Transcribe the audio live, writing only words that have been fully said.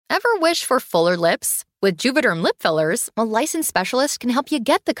Ever wish for fuller lips? With Juvederm lip fillers, a licensed specialist can help you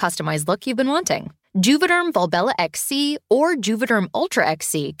get the customized look you've been wanting. Juvederm Volbella XC or Juvederm Ultra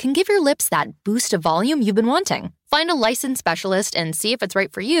XC can give your lips that boost of volume you've been wanting. Find a licensed specialist and see if it's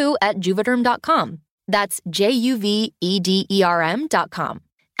right for you at Juvederm.com. That's JUVEDERM.com.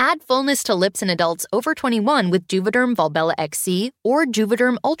 Add fullness to lips in adults over 21 with Juvederm Volbella XC or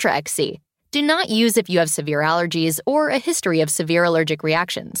Juvederm Ultra XC. Do not use if you have severe allergies or a history of severe allergic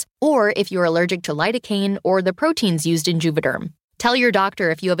reactions, or if you're allergic to lidocaine or the proteins used in Juvederm. Tell your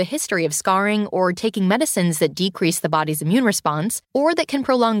doctor if you have a history of scarring or taking medicines that decrease the body's immune response or that can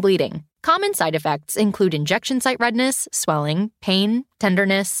prolong bleeding. Common side effects include injection site redness, swelling, pain,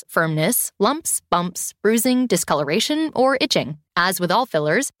 tenderness, firmness, lumps, bumps, bruising, discoloration, or itching. As with all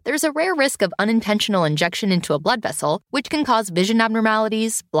fillers, there's a rare risk of unintentional injection into a blood vessel, which can cause vision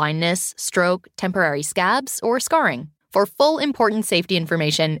abnormalities, blindness, stroke, temporary scabs, or scarring. For full important safety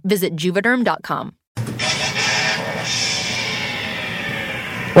information, visit Juvederm.com.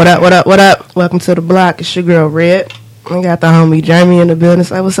 What up, what up, what up? Welcome to the block. It's your girl, Red. We got the homie Jamie in the building.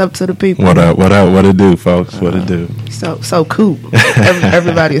 Say what's up to the people. What up, what up? What it do, folks? What it do? So cool.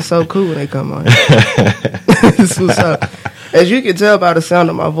 Everybody is so cool when they come on. This was up. As you can tell by the sound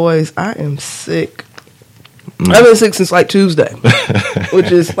of my voice, I am sick. I've been sick since like Tuesday,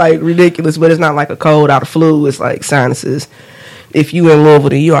 which is like ridiculous, but it's not like a cold out of flu. It's like sinuses. If you in Louisville,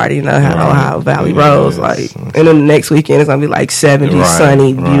 then you already know how Ohio Valley rolls. Like, and then the next weekend it's gonna be like 70,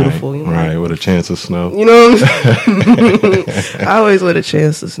 sunny, beautiful. You know? Right, with a chance of snow. You know what I'm saying? I always with a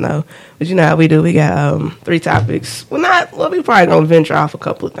chance of snow. But you know how we do. We got 3 topics. We probably gonna venture off a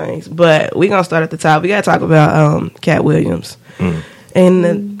couple of things, but we gonna start at the top. We gotta talk about Cat Williams. And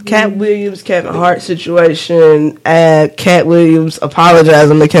the Cat Williams, Kevin Hart situation, Cat Williams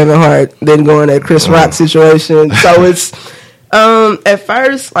apologizing to Kevin Hart, then going at Chris Rock situation. So it's at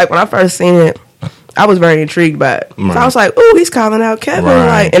first, like when I first seen it, I was very intrigued by it. So I was like, "Ooh, he's calling out Kevin!"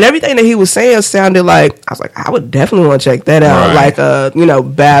 Like, and everything that he was saying sounded like I was like, "I would definitely want to check that out." Like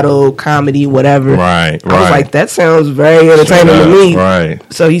battle comedy, whatever. I was like, "That sounds very entertaining to me."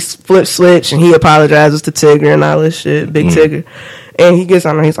 So he flipped switch and he apologizes to Tigger and all this shit, Big Tigger. And he gets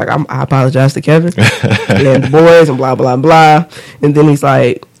on there, he's like, I apologize to Kevin and the boys and blah, blah, blah. And then he's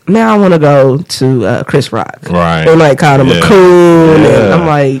like, now I want to go to Chris Rock. And like called him a coon. And I'm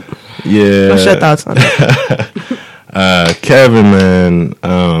like, what's your thoughts on that? Kevin, man,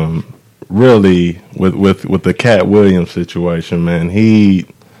 really, with the Cat Williams situation, man,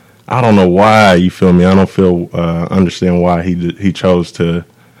 I don't know why, you feel me? I don't understand why he chose to,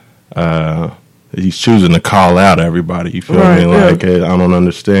 he's choosing to call out everybody. You feel me? Like I don't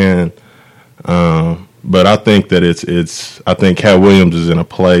understand. But I think that I think Cat Williams is in a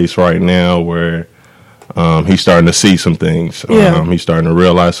place right now where he's starting to see some things. He's starting to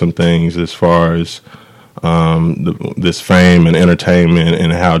realize some things as far as this fame and entertainment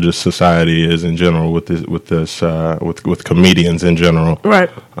and how just society is in general with comedians in general.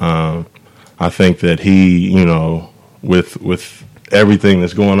 I think that he, with everything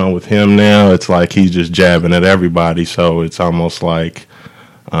that's going on with him now, it's like he's just jabbing at everybody. So it's almost like,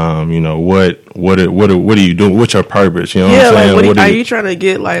 what are you doing? What's your purpose? You know what I'm saying? Are you trying to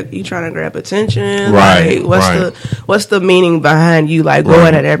get, like, you trying to grab attention? Like, what's the meaning behind you, like,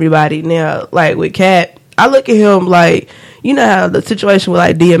 going at everybody now? Like, with Cat, I look at him like, you know how the situation with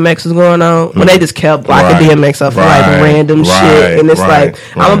like DMX was going on when they just kept blocking DMX up for like random shit, and it's like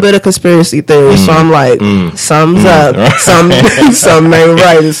I'm a bit of conspiracy theory, so I'm like something's up, something ain't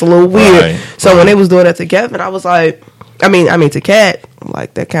right. It's a little weird. So when they was doing that to Kevin, I was like, I mean to Cat,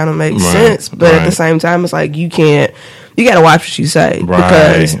 like that kind of makes sense, but at the same time, it's like you got to watch what you say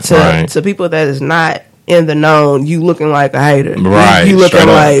because to people that is not in the known, you looking like a hater. You looking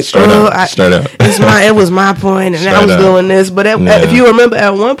like, straight up. It was my point, and I was doing this. But if you remember,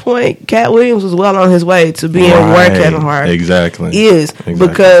 at one point, Cat Williams was well on his way to being where Kevin Hart is,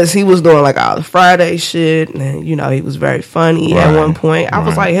 because he was doing like all the Friday shit, and he was very funny at one point. I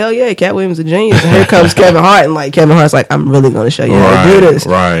was like, hell yeah, Cat Williams is a genius. And here comes Kevin Hart, and like Kevin Hart's like, I'm really going to show you how to do this,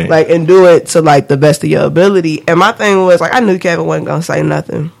 like, and do it to like the best of your ability. And my thing was like, I knew Kevin wasn't going to say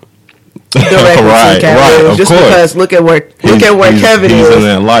nothing directly to Cat Williams, just because look at where Kevin is. He's in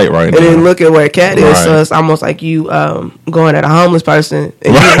that light right now. And then look at where Cat is. So it's almost like you going at a homeless person. And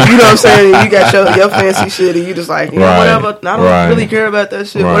you know what I'm saying? You got your fancy shit, and you just like, whatever. I don't really care about that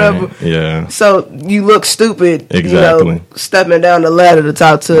shit. Whatever. Yeah. So you look stupid. Exactly. Stepping down the ladder to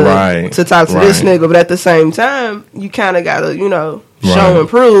talk to this nigga, but at the same time, you kind of gotta show and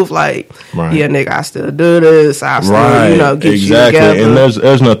prove, like, yeah, nigga, I still do this. I still, get you together. And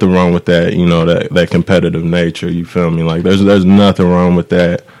there's nothing wrong with that. That competitive nature. You feel me? Like, there's nothing wrong with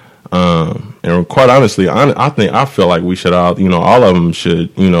that. And quite honestly, I feel like we should all, all of them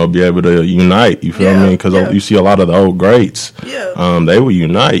should, be able to unite. You feel me? Because you see a lot of the old greats. Yeah. They would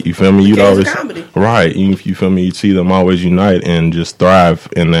unite. You feel me? You'd always comedy. Right. You feel me? You'd see them always unite and just thrive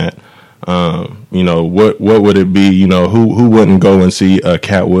in that. What would it be? Who wouldn't go and see a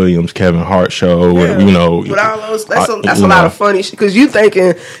Cat Williams, Kevin Hart show? Yeah. With all those, that's a lot of funny shit. Because you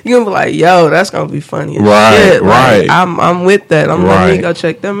thinking you're gonna be like, yo, that's gonna be funny. Right, shit. right. Like, I'm with that. I'm gonna go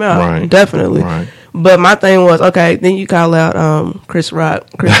check them out. Right. Definitely. Right. But my thing was, okay, then you call out Chris Rock.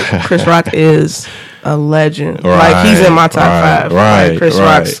 Chris Rock is a legend. Right, like, he's in my top 5. Right. Like, Chris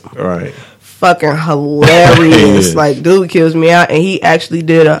Rock's right. fucking hilarious. Like, dude kills me out, and he actually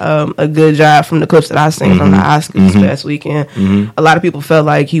did a good job from the clips that I seen from the Oscars this past weekend. A lot of people felt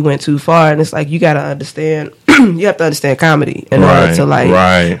like he went too far, and it's like, you gotta understand. You have to understand comedy in order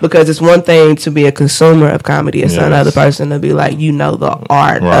to because it's one thing to be a consumer of comedy. It's another person to be like, the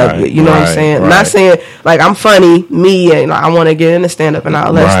art of it. You know what I'm saying? Not saying like I'm funny, and I want to get into stand up and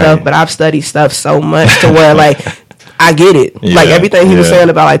all that stuff, but I've studied stuff so much to where like I get it. Like everything he was saying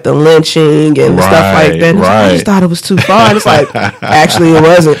about like the lynching and stuff like that. I just thought it was too far. And it's like actually it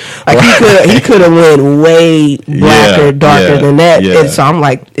wasn't. Like he could have went way blacker, darker than that. And so I'm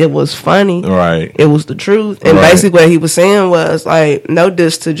like, it was funny. Right. It was the truth. And basically what he was saying was like, no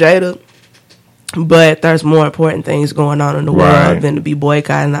diss to Jada, but there's more important things going on in the world than to be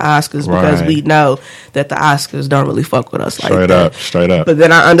boycotting the Oscars because we know that the Oscars don't really fuck with us like that. Straight up. But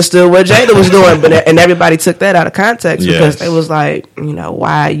then I understood what Jada was doing, and everybody took that out of context because they was like,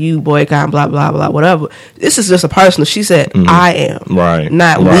 why you boycotting, blah, blah, blah, whatever. This is just a personal. She said, I am.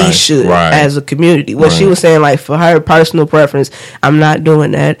 Not we should as a community. What she was saying, like, for her personal preference, I'm not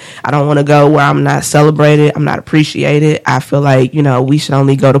doing that. I don't want to go where I'm not celebrated. I'm not appreciated. I feel like, we should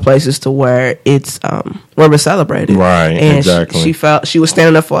only go to places to where it's where we're celebrated. Right, and exactly. She felt she was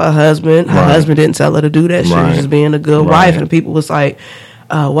standing up for her husband. Her husband didn't tell her to do that. She was just being a good wife. And people was like,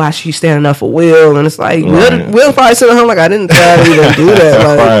 why she standing up for Will? And it's like, Will probably sitting at home like, I didn't tell you to do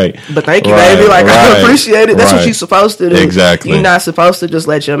that. Like, but thank you, baby. Like, I appreciate it. That's what you're supposed to do. Exactly. You're not supposed to just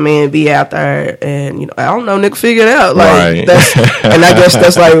let your man be out there and, I don't know, nigga, figure it out. Like, that's, and I guess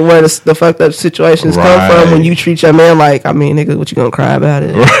that's like where the fucked up situations come from when you treat your man like, I mean, nigga, what you gonna cry about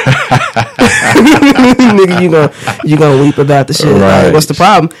it? Nigga, you gonna weep about the shit. Like, what's the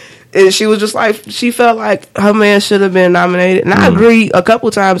problem? And she was just like, she felt like her man should have been nominated. And I agree a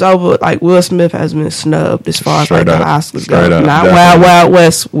couple times over, like, Will Smith has been snubbed as far as like the Oscars go. Not Wild Wild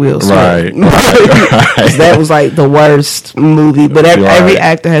West Will Smith. That was like the worst movie. But every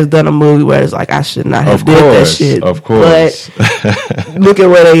actor has done a movie where it's like, I should not have did that shit. Of course. But look at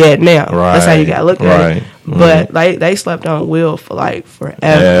where they at now. That's how you gotta look at it. But they slept on Will for like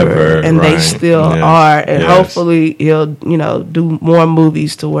forever, and they still are. And hopefully he'll do more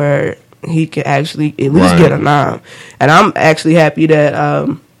movies to where he can actually at least get a nom. And I'm actually happy that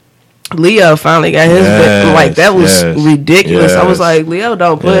Leo finally got his like that was ridiculous. I was like, Leo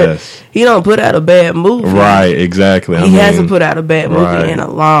don't put out a bad movie. Right, exactly. He hasn't put out a bad movie in a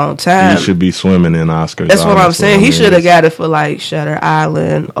long time. He should be swimming in Oscars. That's what I'm saying. He should have got it for like Shutter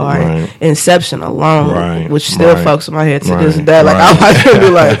Island or Inception alone, which still fucks with my head to this day. Like I might be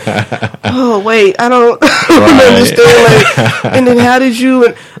like, oh wait, I don't understand. Like, and then how did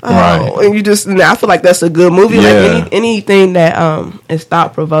you? And you just, I feel like that's a good movie. Like anything that is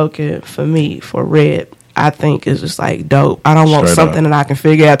thought provoking for me for Red, I think is just like dope. I don't want something that I can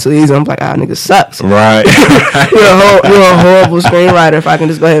figure out too easy. I'm like, nigga sucks. Right. You're a horrible screenwriter if I can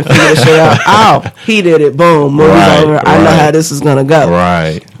just go ahead and figure this shit out. Oh, he did it. Boom. Movie's over. I know how this is gonna go.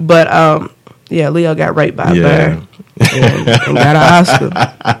 Right. But Leo got raped by a bear and got an Oscar.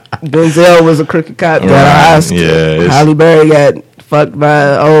 Denzel was a crooked cop, got an Oscar. Yeah. Halle Berry got fucked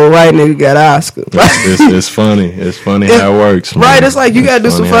by an old white nigga, got an Oscar. It's funny. It's funny how it works, man. Right, it's like you gotta do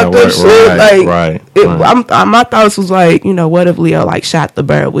some fucked up shit. My thoughts was like, what if Leo like shot the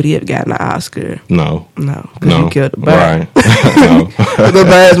bear? Would he have gotten an Oscar? No, because you killed the bear. Right. The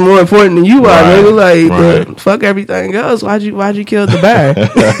bear is more important than you are, nigga. Like, fuck everything else. Why'd you kill the bear?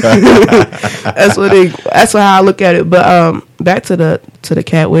 That's how I look at it. But back to the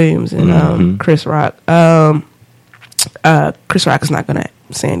Cat Williams and Chris Rock. Chris Rock is not gonna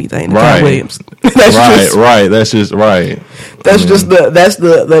say anything to Cat Williams. That's just right. That's just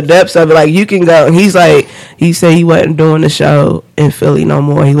the depths of it. Like, you can go, and he said he wasn't doing the show in Philly no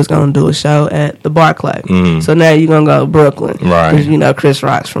more. He was gonna do a show at the Barclay. So now you're gonna go to Brooklyn, right? Because Chris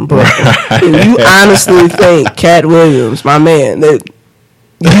Rock's from Brooklyn. And you honestly think Cat Williams, my man, that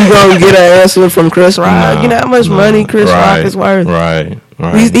you gonna get an answer from Chris Rock? You know how much money Chris Rock is worth? Right.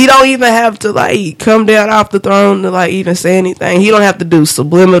 Right. He don't even have to like come down off the throne to like even say anything. He don't have to do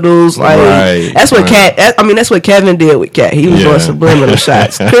subliminals. Like that's what that's what Kevin did with Cat. He was doing subliminal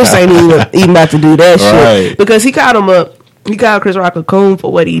shots. Chris ain't even about to do that shit because he called him up. He called Chris Rock a coon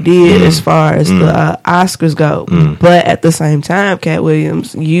for what he did as far as the Oscars go. But at the same time, Cat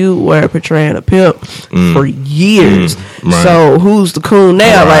Williams, you were portraying a pimp for years. So who's the coon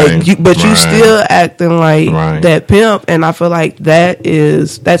now? Like, you still acting like that pimp, and I feel like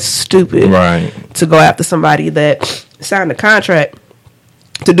that's stupid. To go after somebody that signed a contract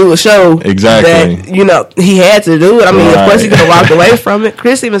to do a show that, he had to do it. I mean, of course he could have walked away from it.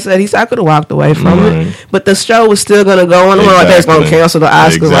 Chris even said, I could have walked away from it. But the show was still going to go on. Like, they're going to cancel the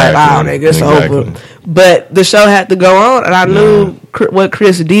Oscars. Like, oh, nigga, it's over. But the show had to go on. And I knew what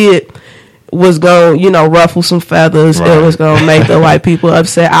Chris did was going to, ruffle some feathers. It was going to make the white people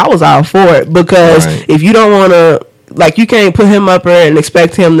upset. I was all for it. Because if you don't want to, like, you can't put him up there and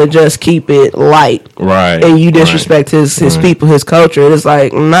expect him to just keep it light. And you disrespect his people, his culture. It's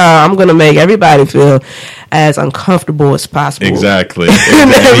like, nah, I'm going to make everybody feel as uncomfortable as possible. Exactly.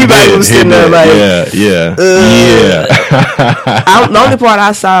 And everybody was sitting there like, the only part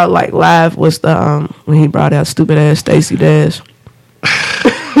I saw, like, live was the when he brought out stupid-ass Stacey Dash.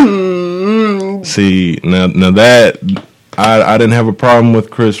 See, now that... I didn't have a problem with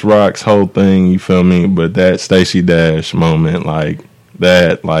Chris Rock's whole thing, you feel me? But that Stacey Dash moment, like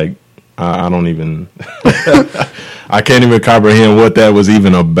that, like I don't even, I can't even comprehend what that was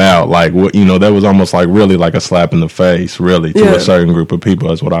even about. Like what, that was almost like really like a slap in the face, really, to a certain group of people.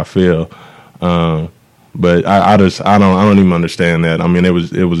 That's what I feel. But I don't even understand that. I mean, it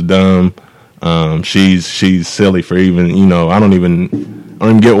was dumb. She's silly for even, I don't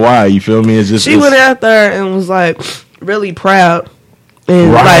even get why. You feel me? It's just she went out there and was like really proud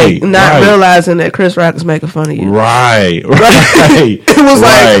and not realizing that Chris Rock is making fun of you. Right. It was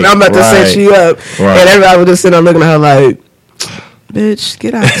like, I'm about to set you up. And everybody was just sitting there looking at her like, bitch,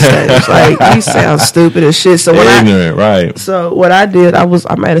 get out the stage. Like, you sound stupid as shit. So ignorant, So what I did, I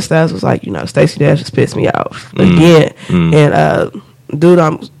made a status was like, Stacey Dash just pissed me off again. And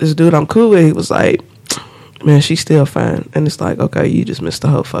this dude I'm cool with, he was like, man, she's still fine. And it's like, okay, you just missed the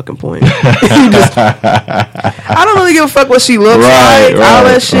whole fucking point. I don't really give a fuck what she looks like, all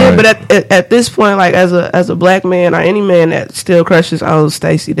that shit. But at this point, like, as a black man or any man that still crushes on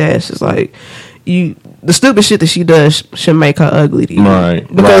Stacey Dash, is like, the stupid shit that she does should make her ugly to you.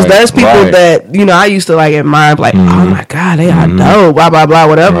 Because there's people that, I used to like admire, like, oh my God, they are dope, blah, blah, blah,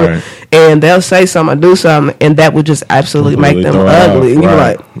 whatever. And they'll say something or do something, and that would just absolutely make them ugly. And you're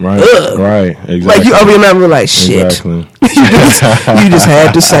like, ugh. Exactly. Like, you open your mouth and like, shit. Exactly. you just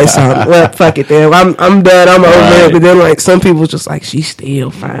had to say something. Well, fuck it then. I'm done. I'm over it. But then, like, some people just like, she's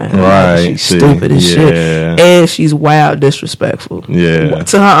still fine. Like, she's stupid as shit. And she's wild disrespectful. To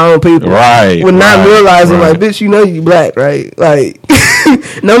her own people. With not realizing, like, bitch, you black, right? Like,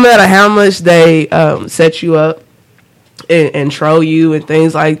 no matter how much they set you up and troll you and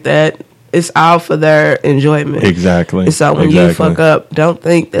things like that, it's all for their enjoyment. Exactly. And so when you fuck up, don't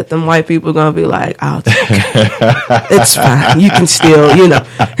think that them white people are going to be like, oh, okay. It's fine. You can still,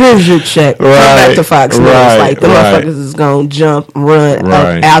 here's your check. Come back to Fox News. Like, the motherfuckers is going to jump, run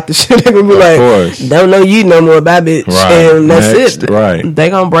out the shit. They're going to be like, don't know you no more, bye, bitch. And that's it. They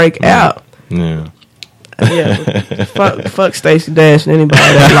going to break out. Fuck Stacey Dash and anybody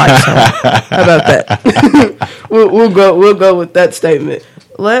that likes her. How about that? we'll go with that statement.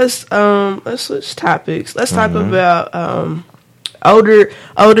 Let's switch topics. Let's talk about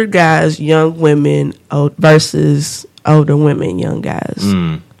older guys, young women versus older women, young guys.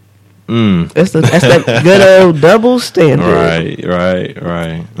 That's that good old double standard.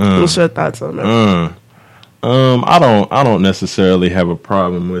 Right. What's your thoughts on that? I don't necessarily have a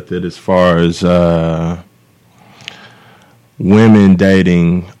problem with it as far as women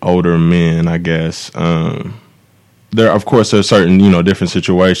dating older men, I guess. There's certain, different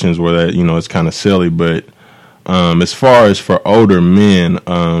situations where that, it's kind of silly, but as far as for older men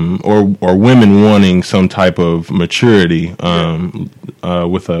or women wanting some type of maturity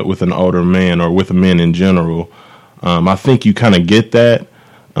with an older man or with a man in general, I think you kind of get that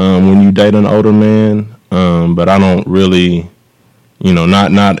when you date an older man, but I don't really.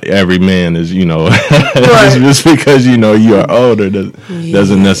 Not every man is, just because, you are older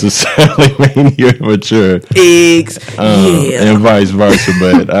doesn't necessarily mean you're mature. And vice versa.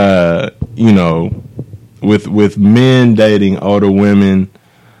 But, with men dating older women,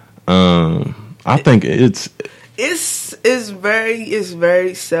 I think it's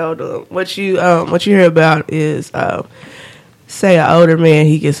very seldom. What you hear about is say an older man,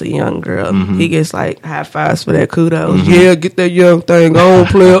 he gets a young girl. He gets like high fives for that kudos. Yeah, get that young thing on,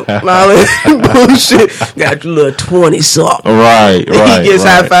 plip. All that bullshit. Got your little 20-something. Right. He gets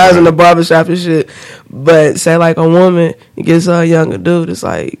high fives in the barbershop and shit. But say like a woman, he gets a younger dude. It's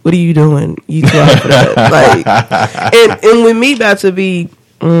like, what are you doing? You too old for that. Like, and with me about to be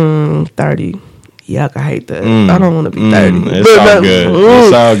 30. Yuck, I hate that. I don't want to be 30. It's all good.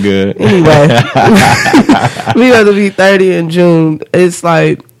 It's all good. Anyway, we about to be 30 in June. It's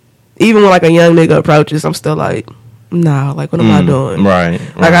like, even when like a young nigga approaches, I'm still like, nah, like, what am I doing? Right.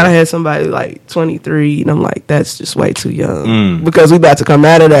 Like, I done had somebody like 23, and I'm like, that's just way too young. Because we about to come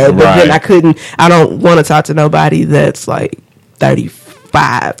out of that. But then I don't want to talk to nobody that's like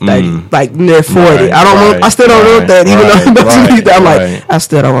 35, 30, like near 40. I still don't want that, even though I'm about to be there. I'm like, I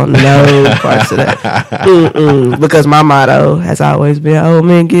still don't want no parts of that. Because my motto has always been, old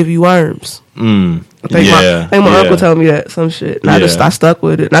men give you worms. I think my uncle told me that, some shit. And I stuck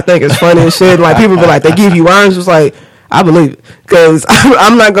with it. And I think it's funny and shit. Like, people be like, they give you worms. It's like, I believe it. Because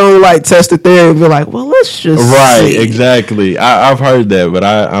I'm not going to, like, test the theory and be like, well, let's just see. Exactly. I've heard that, but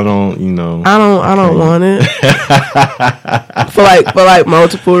I don't, you know. I don't want it. for like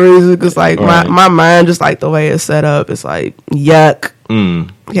multiple reasons. Because, like, my mind, just, like, the way it's set up, it's like, yuck.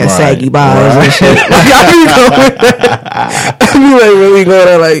 Got saggy balls and shit. Like, I be like really going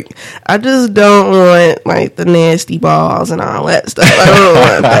on, like, I just don't want like the nasty balls and all that stuff. I don't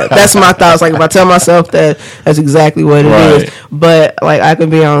want that. That's my thoughts. Like, if I tell myself that, that's exactly what it is. But like, I could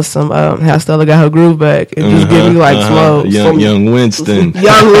be on some how Stella got her groove back and just give me like young Winston.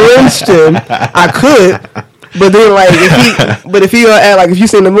 Young Winston. I could. But then, like, if he gonna act like, if you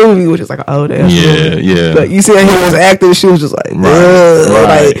seen the movie, which is like, oh, damn, yeah. But you see how he was acting, she was just like,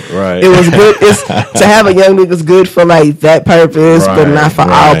 right. It was good. It's to have a young nigga's good for like that purpose, but not for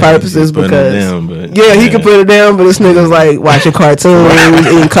all purposes. Because he can put it down, but this nigga's like watching cartoons,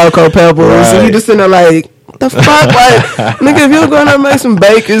 eating Cocoa Pebbles, and you just sitting there like, the fuck, like, nigga, if you're gonna make some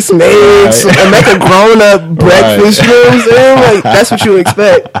bacon, some eggs, and make a grown up breakfast, you know what I'm saying? Like, that's what you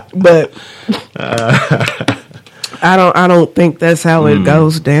expect, but. I don't think that's how it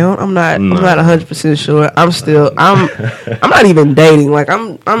goes down. I'm not 100% sure. I'm not even dating. Like,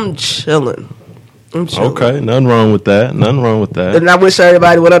 I'm chilling. Okay, nothing wrong with that. And I wish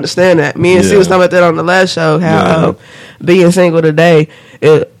everybody would understand that. Me and C was talking about that on the last show, how being single today,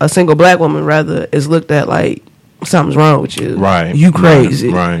 a single black woman rather, is looked at like something's wrong with you. Right. You crazy.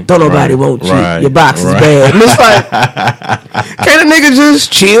 Right. Don't nobody want you. Right. Your box is bad. And it's like, can a nigga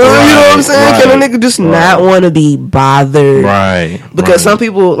just chill? You know what I'm saying? Can a nigga just not want to be bothered? Right. Because some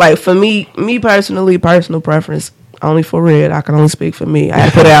people, like, for me personally, personal preference, only for Red, I can only speak for me. I had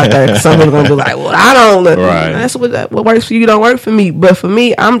to put it out there. Some people are going to be like, well, I don't know. Right. That's what works for you don't work for me. But for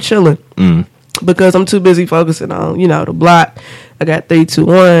me, I'm chilling. Because I'm too busy focusing on, the block. I got 3, 2,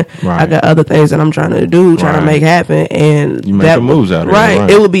 1. Right. I got other things that I'm trying to do, trying to make happen, and you make moves out of it. Right.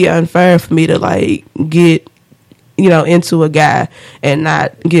 It would be unfair for me to like get into a guy and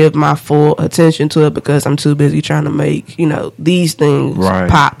not give my full attention to it because I'm too busy trying to make, these things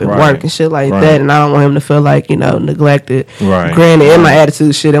pop and work and shit like that. And I don't want him to feel like, neglected. Right. Granted, in my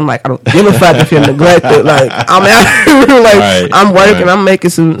attitude shit, I'm like, I don't give a fuck if you're neglected. Like, I'm out here, like, I'm working, I'm making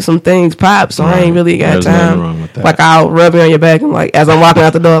some things pop, so I ain't really got time. Like, I'll rub you on your back and like, as I'm walking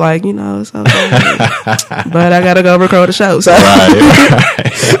out the door, like, it's okay. But I gotta go record the show. So,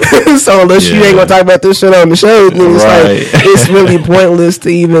 so unless you ain't gonna talk about this shit on the show, then it's like, it's really pointless to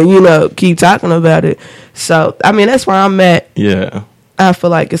even, keep talking about it. So, I mean, that's where I'm at. Yeah. I feel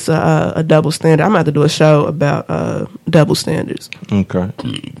like it's a double standard. I'm going to have to do a show about double standards. Okay.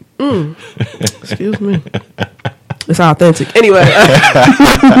 Excuse me. It's authentic. Anyway.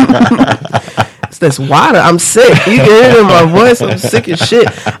 It's this water. I'm sick. You can hear it in my voice. I'm sick as shit.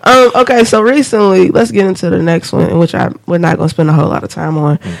 Okay, so recently, let's get into the next one, which we're not going to spend a whole lot of time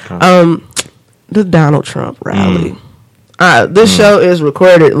on. Okay. The Donald Trump rally. This show is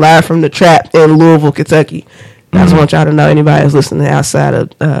recorded live from the Trap in Louisville, Kentucky. I just want y'all to know, anybody that's listening outside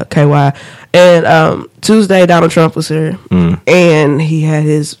of KY. And Tuesday, Donald Trump was here. And he had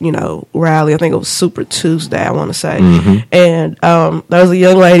his, rally. I think it was Super Tuesday, I want to say. And there was a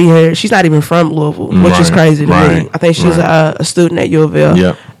young lady here. She's not even from Louisville, which is crazy to me. I think she's a student at U of L.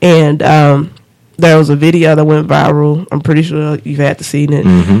 Yep. And there was a video that went viral. I'm pretty sure you've had to see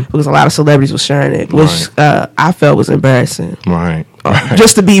it because a lot of celebrities were sharing it, which I felt was embarrassing. Right.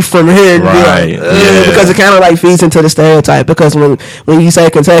 just to be from here, and be like, because it kind of like feeds into the stereotype. Because when you say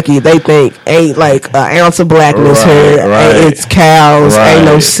Kentucky, they think ain't like an ounce of blackness here. It's cows, ain't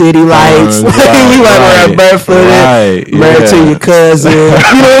no city lights. You like barefooted, married to your cousin. You know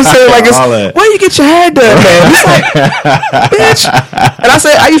what I'm saying? Like, it's, where you get your hair done, man? It's like, bitch. And I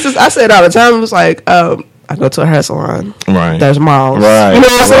said all the time. It was like, I go to a hair salon. Right. There's malls. Right. You know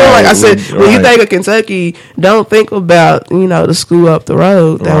what I'm saying? Like I said, when you think of Kentucky, don't think about, the school up the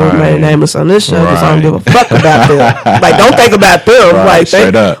road that was made nameless on this show, because I don't give a fuck about them. Like, don't think about them. Like,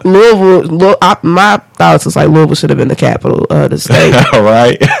 straight up. Louisville, my thoughts is like Louisville should have been the capital of the state.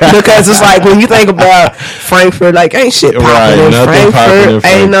 Right. Because it's like, when you think about Frankfurt, like, ain't shit popping in Frankfurt.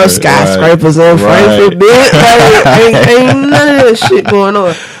 Ain't no skyscrapers in Frankfurt, bitch. Like, ain't none of that shit going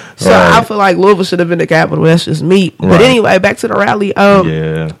on. So I feel like Louisville should have been the capital. That's just me. But anyway, back to the rally.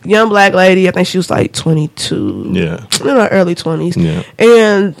 Young black lady, I think she was like 22. Yeah. In her early 20s. Yeah.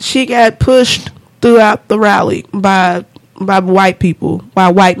 And she got pushed throughout the rally by white people,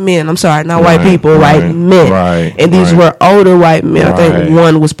 by white men. I'm sorry, not white people, white men. Right. And these were older white men. I think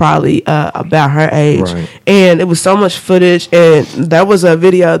one was probably about her age. Right. And it was so much footage. And there was a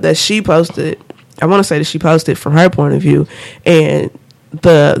video that she posted. I want to say that she posted from her point of view. And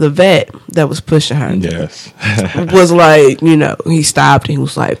the vet that was pushing her was like, he stopped and he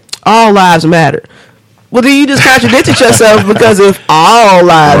was like, all lives matter. Well, then you just contradicted yourself, because if all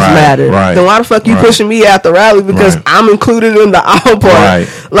lives matter, then why the fuck you pushing me out the rally, because I'm included in the all part.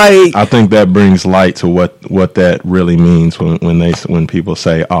 Like, I think that brings light to what that really means when people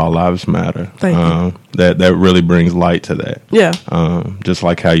say all lives matter. That really brings light to that. Yeah. Just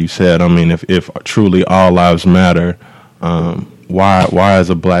like how you said, I mean, if truly all lives matter, why is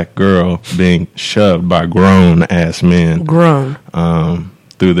a black girl being shoved by grown ass men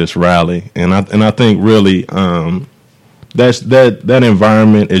through this rally? And I think really that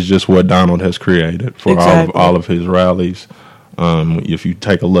environment is just what Donald has created for all of his rallies. If you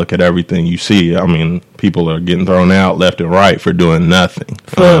take a look at everything you see, I mean, people are getting thrown out left and right for doing nothing,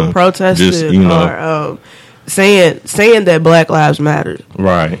 for protesting, or saying that Black Lives Matter.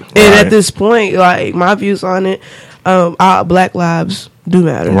 Right. And at this point, like, my views on it, our Black lives do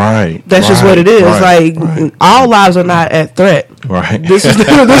matter. Right. That's just what it is. Like, all lives are not at threat. Right. This is the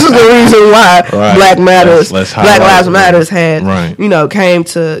reason why Black Matters, Black Lives Matters had, came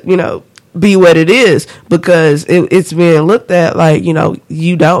to, be what it is, because it's being looked at like,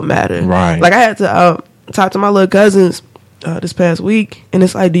 you don't matter. Right. Like, I had to talk to my little cousins this past week, and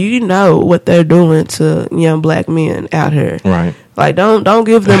it's like, do you know what they're doing to young black men out here? Right. Like, don't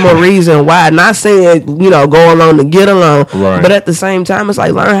give them a reason why. Not saying, go along to get along, but at the same time, it's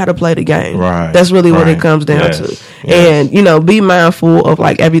like, learn how to play the game. Right. That's really what it comes down to. Yes. And, be mindful of,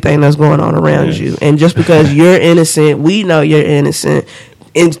 like, everything that's going on around you. And just because you're innocent, we know you're innocent.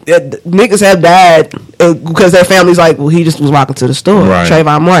 And niggas have died because their family's like, well, he just was walking to the store.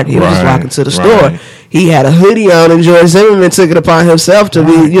 Trayvon Martin, he was just walking to the store. He had a hoodie on, and George Zimmerman took it upon himself to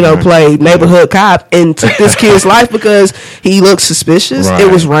be, play neighborhood cop, and took this kid's life because he looked suspicious.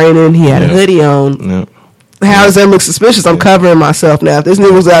 It was raining. He had a hoodie on. How does that look suspicious? I'm covering myself now. If this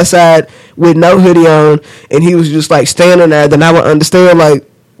nigga was outside with no hoodie on and he was just like standing there, then I would understand, like,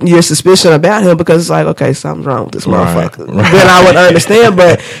 your suspicion about him, because it's like, okay, something's wrong with this motherfucker. Then I would understand.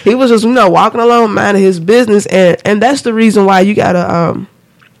 But he was just, walking along, minding his business, and that's the reason why you gotta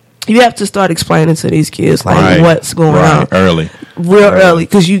you have to start explaining to these kids, like, what's going on early,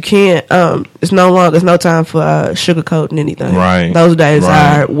 because you can't. It's no time for sugarcoating anything. Right, those days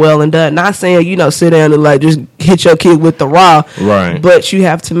are well and done. Not saying sit down and like just hit your kid with the raw. Right, but you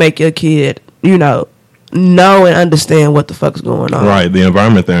have to make your kid, know and understand what the fuck's going on. Right, the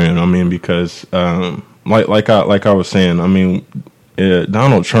environment they're in. I mean, because like I was saying, I mean,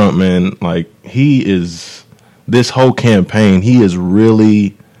 Donald Trump, man, like, he is, this whole campaign, he is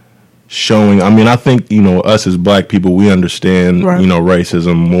really showing. I mean, I think, us as black people, we understand,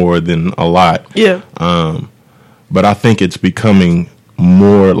 racism more than a lot. Yeah. But I think it's becoming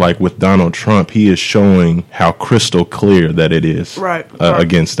more like, with Donald Trump, he is showing how crystal clear that it is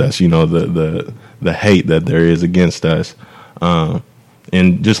against us. The hate that there is against us.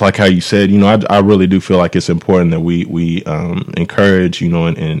 And just like how you said, I really do feel like it's important that we encourage,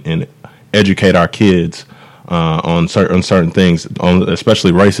 and educate our kids on certain things,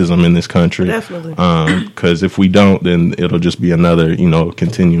 especially racism in this country. Definitely. Because if we don't, then it'll just be another,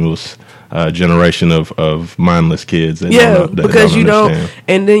 continuous generation of mindless kids. That because you don't,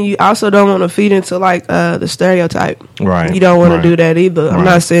 and then you also don't want to feed into like the stereotype. Right. You don't want to do that either. I'm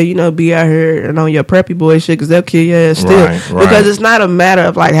not saying be out here and on your preppy boy shit, because they'll kill your ass still. Because it's not a matter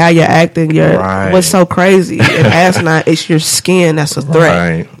of like how you're acting. What's so crazy and asinine, it's your skin that's a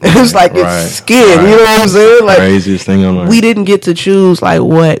threat. It's like it's skin. You know what I'm saying? Like, craziest thing on earth. We didn't get to choose like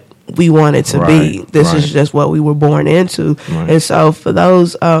what we wanted to be. This is just what we were born into. And so for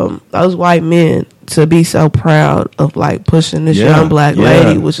those white men to be so proud of like pushing this young black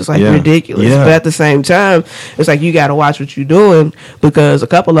lady, which is like ridiculous. But at the same time, it's like you got to watch what you're doing, because a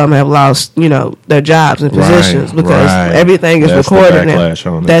couple of them have lost, their jobs and positions because everything is recorded now.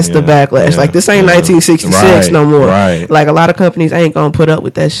 That's the backlash. Like, this ain't 1966 no more. Like, a lot of companies ain't gonna put up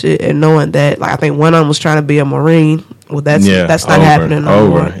with that shit, and knowing that, like, I think one of them was trying to be a Marine. Well, that's not happening no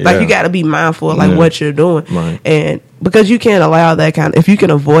more. Like, you got to be mindful of like what you're doing, and because you can't allow that kind of, if you can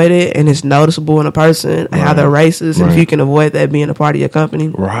avoid it and it's noticeable in a person how they're racist, and if you can avoid that being a part of your company,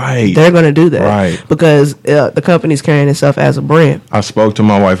 they're going to do that, because the company's carrying itself as a brand. I spoke to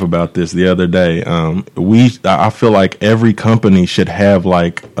my wife about this the other day. I feel like every company should have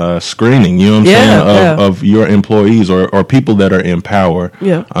like a screening, you know what I'm saying, of your employees or people that are in power.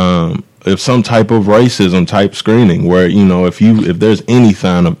 If some type of racism type screening where, if there's any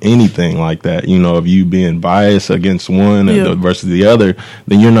sign of anything like that, of you being biased against one versus the other,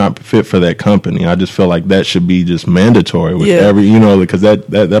 then you're not fit for that company. I just feel like that should be just mandatory with every, because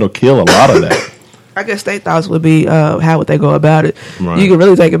that'll kill a lot of that. I guess their thoughts would be, how would they go about it? You can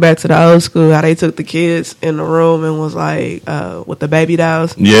really take it back to the old school, how they took the kids in the room and was like, with the baby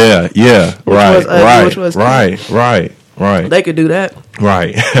dolls. Right. They could do that.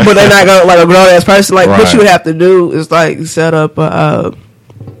 Right. But they're not going to, like, a grown-ass person. Like, what you would have to do is, like, set up,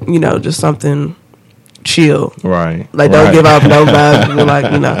 just something chill. Like, don't give off no vibes.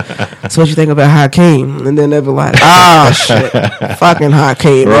 Like, so what you think about Hakeem? And then they'll be like, shit. Fucking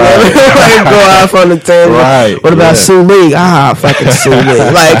Hakeem. Like, go off on the table. What about Sue Lee? Fucking Sue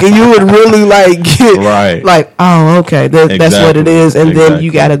Lee. Like, and you would really, like, get, like, okay, that's what it is. And then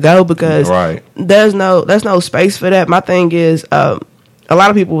you got to go, because there's no space for that. My thing is, a lot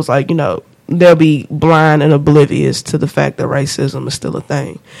of people was like, they'll be blind and oblivious to the fact that racism is still a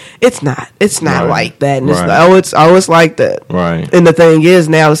thing. It's not. It's not like that. And it's always like that. And the thing is,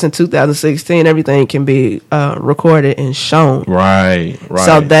 now it's in 2016, everything can be recorded and shown.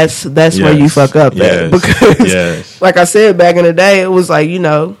 So that's where you fuck up at. Because, like I said, back in the day, it was like,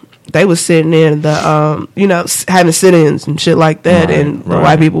 they was sitting in the, having sit-ins and shit like that, and the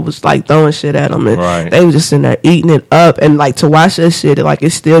white people was like throwing shit at them, and they was just sitting there eating it up, and like to watch that shit,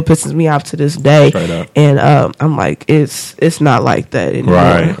 it still pisses me off to this day. And I'm like, it's not like that anymore.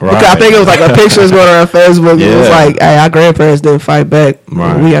 Because I think it was like a picture was going around Facebook. It was like, hey, our grandparents didn't fight back.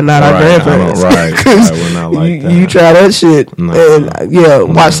 We are not our grandparents. We're not like that. You try that shit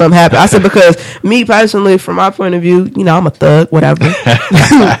and watch something happen. I said, because me personally, from my point of view, I'm a thug, whatever.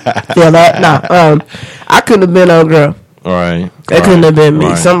 Feel that? No. I couldn't have been no girl. It couldn't have been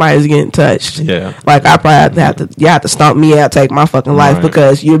me. Somebody's getting touched. Like, I probably have to stomp me out, take my fucking life,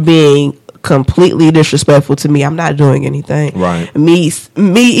 because you're being completely disrespectful to me. I'm not doing anything. Me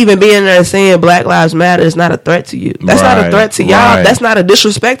even being there saying Black Lives Matter is not a threat to you. That's not a threat to y'all. That's not a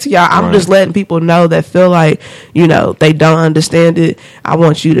disrespect to y'all. I'm just letting people know that feel like, they don't understand it. I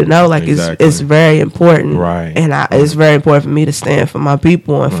want you to know, like, it's very important. And it's very important for me to stand for my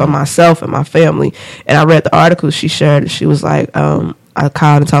people and for myself and my family. And I read the article she shared, and she was like, I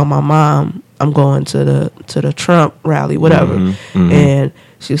called and told my mom I'm going to the Trump rally, whatever. And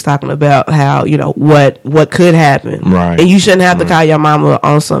she was talking about how, what could happen. And you shouldn't have to call your mama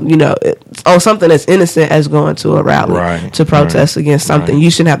on some, on something that's innocent as going to a rally to protest against something.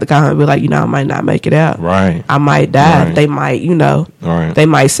 You shouldn't have to call her and be like, I might not make it out. I might die. They might, they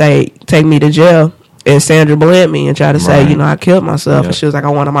might say, take me to jail. And Sandra blamed me and tried to say, I killed myself. And she was like,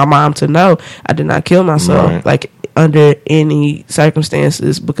 I wanted my mom to know I did not kill myself. Like, under any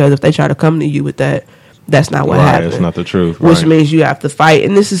circumstances, because if they try to come to you with that, that's not what happened. It's not the truth. Which means you have to fight.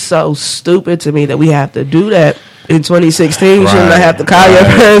 And this is so stupid to me that we have to do that in 2016. You shouldn't have to call your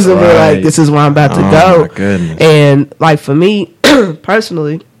parents and be like, this is where I'm about to go. My goodness. And like, for me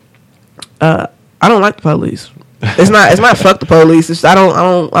personally, I don't like the police. It's not fuck the police. It's, I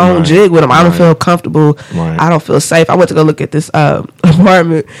don't jig with them. I don't feel comfortable. I don't feel safe. I went to go look at this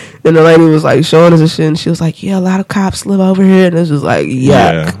apartment, and the lady was like showing us and shit, and she was like, a lot of cops live over here, and it's just like,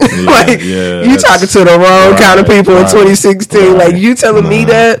 yuck. You talking to the wrong kind of people in 2016. Like, you telling me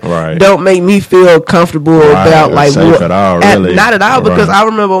that don't make me feel comfortable about like what, at all, really. Not at all, because I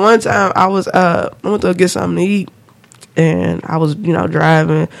remember one time I went to get something to eat, and I was,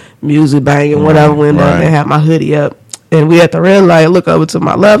 driving, music banging, whatever window, and had my hoodie up. And we at the red light, look over to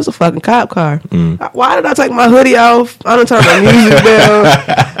my left, it's a fucking cop car. Why did I take my hoodie off? I done turned my music down.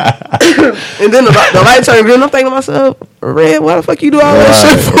 And then the light turned green. I'm thinking to myself, Red, why the fuck you do all that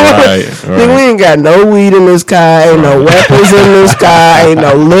shit for? Right. We ain't got no weed in this car, ain't no weapons in this car, ain't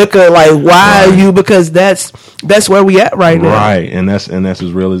no liquor. Like, why are you? Because that's where we at right now. Right, and that's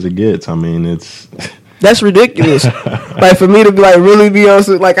as real as it gets. I mean, it's... That's ridiculous. Like, for me to be really be honest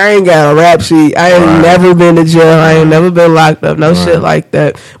with, like, I ain't got a rap sheet. I ain't never been to jail. I ain't never been locked up. No shit like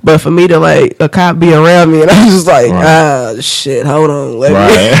that. But for me to, like, a cop be around me and I'm just like, shit, hold on. Let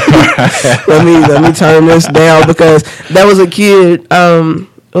me turn this down, because that was a kid,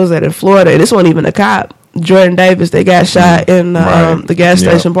 what was that, in Florida? This wasn't even a cop. Jordan Davis, they got shot in the gas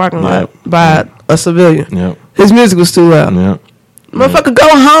station parking lot by a civilian. Yep. His music was too loud. Yep. Motherfucker, go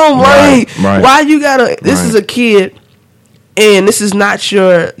home. Why you gotta? This is a kid, and this is not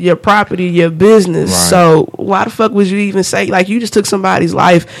your property, your business. Right. So why the fuck would you even say, like, you just took somebody's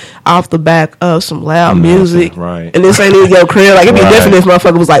life off the back of some loud music, and this ain't in your crib? Like, it'd be different if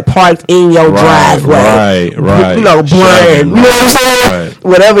motherfucker was like parked in your driveway, right? You know, blaring. You know what I'm saying? Right.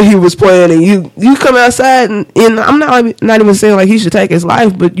 Whatever he was playing, and you come outside, and I'm not even saying like he should take his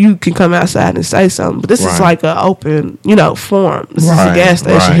life, but you can come outside and say something. But this is like an open, forum. This is a gas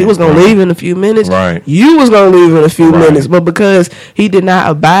station. He was gonna leave in a few minutes. Right. You was gonna leave in a few minutes, but because he did not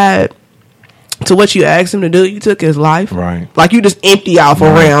abide to what you asked him to do, you took his life. Right. Like, you just empty off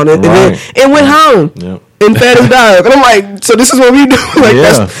around it, and went home. Yep. And fed his dog. And I'm like, so this is what we do? Like,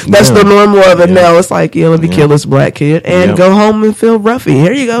 that's the normal of it now. It's like, let me kill this black kid and go home and feel roughy.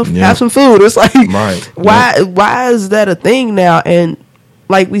 Here you go. Have some food. It's like, why is that a thing now? And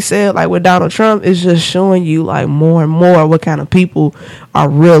like we said, like with Donald Trump, it's just showing you like more and more what kind of people are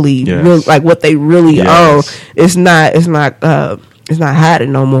really like what they really own. It's not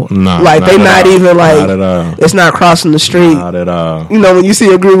hiding no more. No, like, they not even like, not at all. It's not crossing the street. Not at all. When you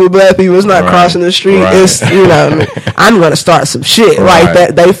see a group of black people, it's not crossing the street. It's, I'm going to start some shit. Like,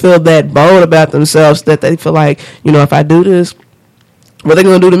 that they feel that bold about themselves, that they feel like, if I do this, what they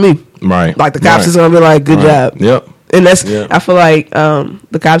going to do to me? Right. Like, the cops is going to be like, good job. Yep. And that's, I feel like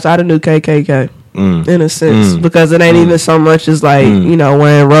the cops are the new KKK. In a sense, because it ain't even so much as like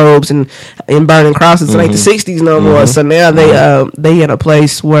wearing robes and burning crosses. It ain't the 60s no more. So now they in a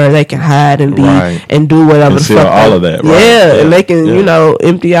place where they can hide and be and do whatever the fuck all of that. And they can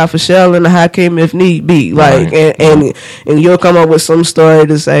empty out a shell in the Hakeem if need be. Like and you'll come up with some story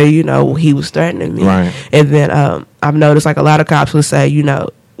to say he was threatening me. And then I've noticed like a lot of cops will say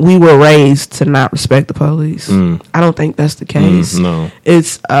we were raised to not respect the police. I don't think that's the case. No,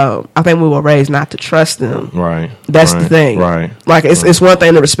 it's I think we were raised not to trust them. Right, that's the thing. Right, like it's one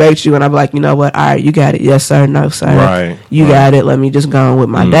thing to respect you, and I'm like, you know what? All right, you got it. Yes, sir. No, sir. Right, you got it. Let me just go on with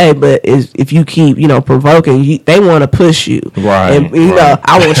my day. But if you keep provoking, they want to push you. Right, and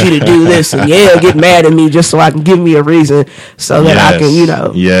I want you to do this, and get mad at me just so I can give me a reason so that I can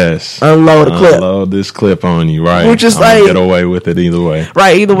unload a clip. Unload this clip on you. Right, which is like get away with it either way.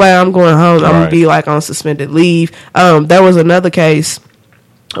 Right. Either way, I'm going home. I'm gonna be like on suspended leave. There was another case.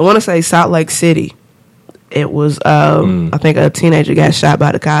 I want to say Salt Lake City. It was I think a teenager got shot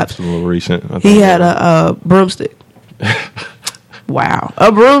by the cops. A little recent. He had a broomstick. Wow,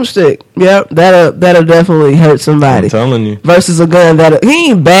 a broomstick. Yep, that'll definitely hurt somebody. I'm telling you. Versus a gun he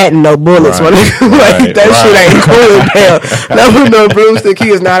ain't batting no bullets. Shit ain't cool down. No broomstick. He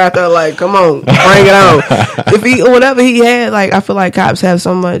is not out there like, come on, bring it on. If whatever he had, like, I feel like cops have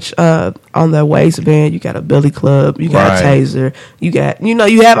so much on their waistband. You got a billy club, you got a taser, you got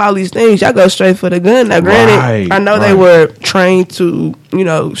you have all these things. Y'all go straight for the gun. Now, granted, I know they were trained to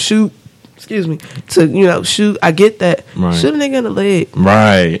shoot. Excuse me, to shoot. I get that. Right. Shoot a nigga in the leg.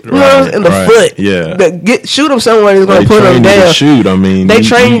 Right. In the foot. Yeah. Shoot him somewhere that's going to put him down. Shoot. I mean, they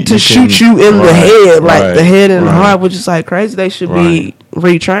train to shoot you in the head, like the head and the heart, which is like crazy. They should be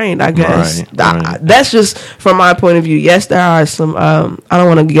retrained, I guess. That's just from my point of view. Yes, there are some. I don't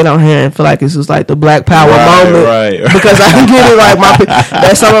want to get on here and feel like this was like the Black Power moment, because I get it. Like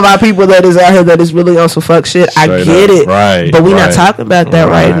there's some of our people that is out here that is really on some fuck shit. I get it, but we're not talking about that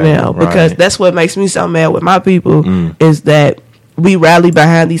right now, because that's what makes me so mad with my people is that we rally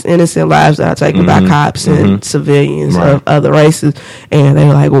behind these innocent lives that are taken by cops and civilians of other races, and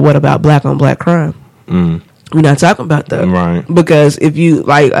they're like, well, what about black on black crime? We're not talking about that. Right. Because if you,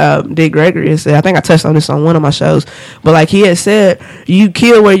 like Dick Gregory has said, I think I touched on this on one of my shows, but like he had said, you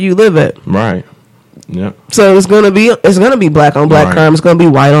kill where you live at. Right. Yep. So it's gonna be black on black crime. It's gonna be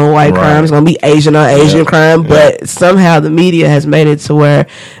white on white crime. It's gonna be Asian on Asian crime. But somehow the media has made it to where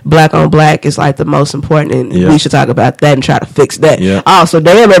black on black is like the most important, and we should talk about that and try to fix that. Yep. Oh, so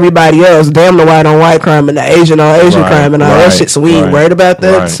damn everybody else, damn the white on white crime and the Asian on Asian crime and all that shit. So we ain't worried about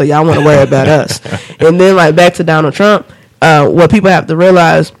that. So y'all want to worry about us. And then like back to Donald Trump, what people have to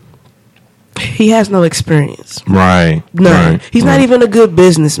realize. He has no experience. Right. No. He's not even a good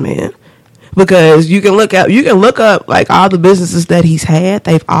businessman. Because you can look up like all the businesses that he's had,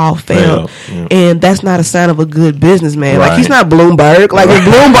 they've all failed. And that's not a sign of a good businessman. Like he's not Bloomberg. Like if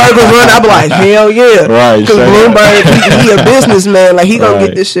Bloomberg was running, I'd be like, hell yeah. Right. Because Bloomberg, he a businessman. Like he gonna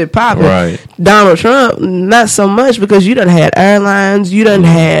get this shit popping. Right. Donald Trump, not so much because you done had airlines, you done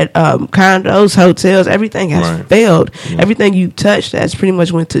had condos, hotels, everything has failed. Everything you touched has pretty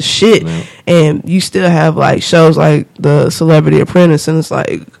much went to shit. And you still have like shows like the Celebrity Apprentice, and it's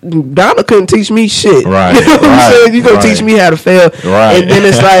like Donald couldn't teach me shit. Right. You know what I'm saying? You gonna teach me how to fail. Right. And then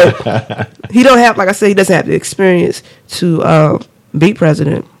it's like he don't have, like I said, he doesn't have the experience to be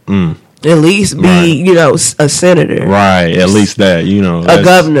president. At least be, you know, a senator. Right. At least that, you know. A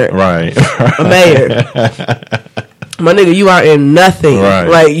governor. Right. A mayor. My nigga, you are in nothing. Right.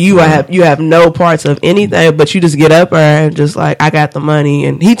 Like you have no parts of anything, but you just get up there and just like, I got the money,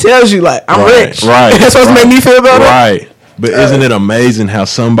 and he tells you like, I'm rich. Right. That's supposed to make me feel better. Right. But isn't it amazing how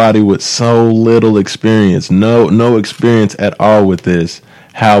somebody with so little experience, no experience at all with this,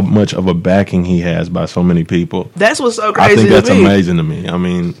 how much of a backing he has by so many people? That's what's so crazy. I think that's amazing to me. I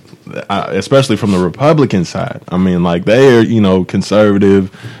mean, especially from the Republican side. I mean, like they're, you know,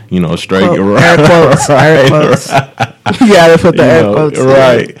 conservative, you know, straight. Air quotes. Air quotes. You gotta put the air quotes.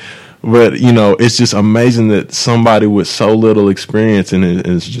 Right. But, you know, it's just amazing that somebody with so little experience and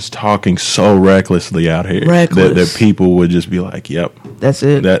is just talking so recklessly out here that people would just be like, yep. That's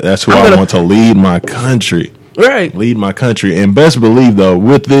it. That's who I want to lead my country. Right. Lead my country. And best believe, though,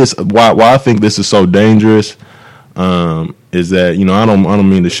 with this, why I think this is so dangerous is that, you know, I don't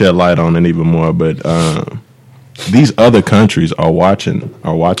mean to shed light on it even more, but these other countries are watching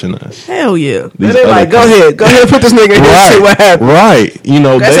us. Hell yeah. They're like, go ahead, put this nigga in here and see what happens. Right. You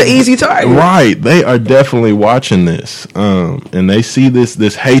know, that's an easy target. Right. They are definitely watching this. And they see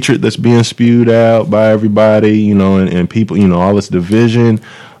this hatred that's being spewed out by everybody, you know, and people, you know, all this division.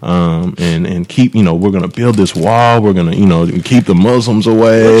 And keep, you know, we're going to build this wall. We're going to, you know, keep the Muslims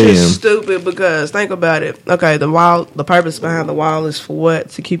away. Which is stupid because think about it. Okay, the purpose behind the wall is for what?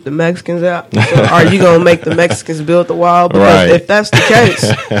 To keep the Mexicans out? So are you going to make the Mexicans build the wall? Because if that's the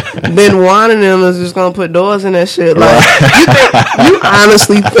case, then one of them is just going to put doors in that shit. Like, you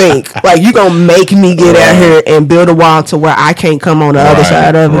honestly think, like, you going to make me get out here and build a wall to where I can't come on the other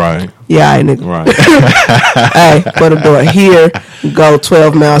side of it? Right. Yeah, I nigga. Right. Hey, put a door here, go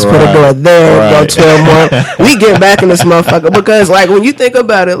 12 miles, put a door there, go 12 more. We get back in this motherfucker because, like, when you think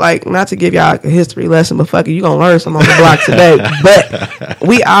about it, like, not to give y'all a history lesson, but fuck it, you gonna learn something on the block today. But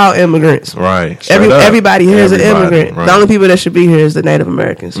we all immigrants. Right. Everybody here is an immigrant. Right. The only people that should be here is the Native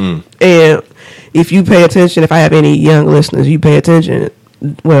Americans. And if you pay attention, if I have any young listeners, you pay attention,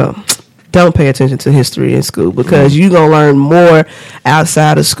 well, don't pay attention to history in school because you're going to learn more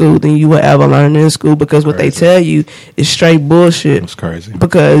outside of school than you will ever learn in school because what they tell you is straight bullshit. That's crazy.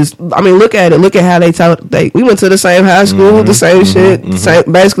 Because, I mean, look at it. Look at how they taught. We went to the same high school, the same shit,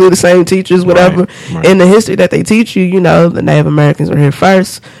 basically the same teachers, whatever. Right. In the history that they teach you, you know, the Native Americans were here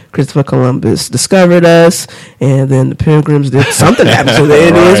first. Christopher Columbus discovered us, and then the Pilgrims did something happened to the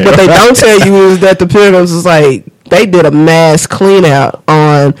Indians. What they don't tell you is that the Pilgrims was like, they did a mass clean out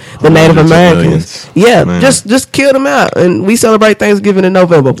on the Native Americans. Yeah, man. just killed them out. And we celebrate Thanksgiving in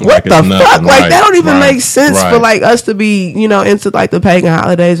November. What the fuck? Like, that don't even make sense for, like, us to be, you know, into, like, the pagan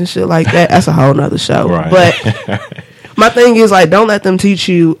holidays and shit like that. That's a whole nother show. But my thing is, like, don't let them teach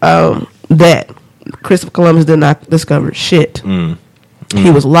you that Christopher Columbus did not discover shit. He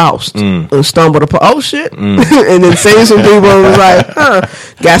was lost and stumbled upon shit and then seen some people and was like,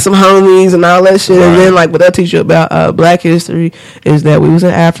 got some homies and all that shit. And then, like, what they'll teach you about black history is that we was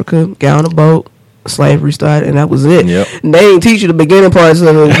in Africa, got on a boat, slavery started, and that was it. And they didn't teach you the beginning parts of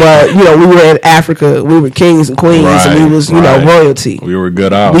it, but, you know, we were in Africa, we were kings and queens, and we was, you know, royalty. We were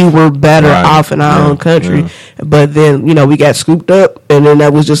good off. We were better off in our own country. But then, you know, we got scooped up, and then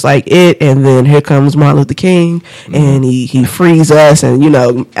that was just like it. And then here comes Martin Luther King, and he frees us. And, you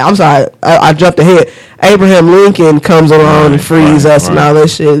know, I'm sorry, I jumped ahead. Abraham Lincoln comes along and frees us and all that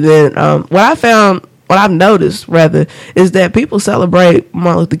shit. Then what I've noticed, rather, is that people celebrate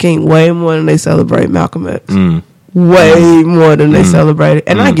Martin Luther King way more than they celebrate Malcolm X. way more than they celebrated.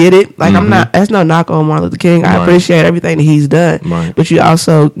 And I get it. Like, I'm not, that's no knock on Martin Luther King. I appreciate everything that he's done. Right. But you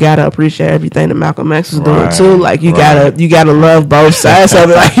also gotta appreciate everything that Malcolm X was doing too. Like, you gotta love both sides of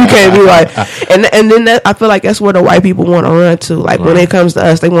it. Like, you can't be like, and then that, I feel like that's where the white people want to run to. Like, when it comes to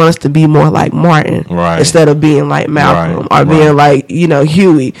us, they want us to be more like Martin instead of being like Malcolm or being like, you know,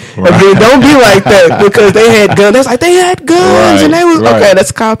 Huey. Or being, don't be like that, because they had guns. That's like, they had guns and they was okay.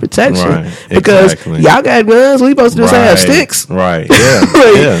 That's called protection because y'all got guns. We supposed to just have sticks, right?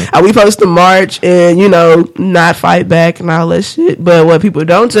 Yeah, Are we supposed to march and, you know, not fight back and all that shit? But what people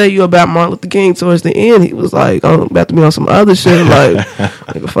don't tell you about Martin Luther King towards the end, he was like, oh, about to be on some other shit, like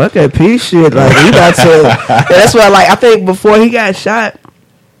fuck that peace shit. Like, we got to. And that's why, like, I think before he got shot,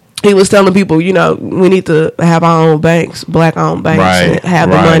 he was telling people, you know, we need to have our own banks, black-owned banks, and have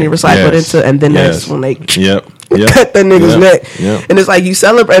the money recycled into, and then that's when they cut that nigga's neck. And it's like, you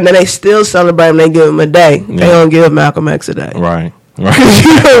celebrate, and then they still celebrate him, they give him a day. They don't give Malcolm X a day. Right. You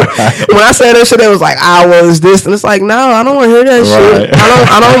know, when I said that shit, it was like, I was this, and it's like, no, I don't want to hear that shit.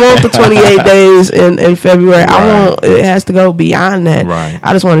 I don't want the 28 days in February. I want, it has to go beyond that.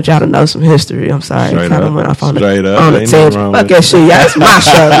 I just wanted y'all to know some history. I'm sorry, kind of went off on the tangent. Fuck that shit, y'all. It's my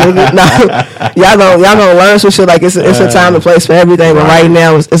show, nigga. No, y'all gonna learn some shit. Like, it's a time and place for everything, but right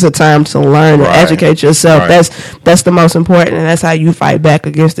now it's a time to learn and educate yourself. That's the most important, and that's how you fight back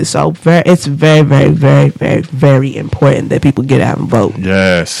against it. So it's very, very, very, very, very important that people get out and vote.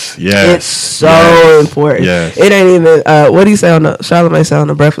 Yes. It's so important. It ain't even what he say on the Charlamagne say on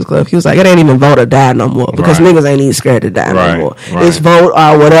the Breakfast Club. He was like, it ain't even vote or die no more, because niggas ain't even scared to die no more. It's vote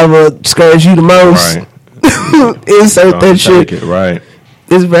or whatever scares you the most. Insert that shit.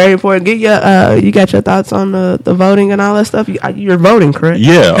 It's very important. Get your you got your thoughts on the voting and all that stuff. You're voting, correct?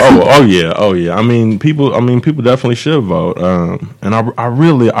 Yeah. Oh yeah. I mean, people definitely should vote. And I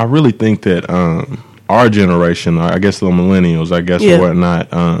really think that our generation, I guess the millennials, or whatnot,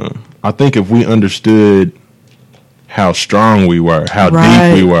 I think if we understood how strong we were, how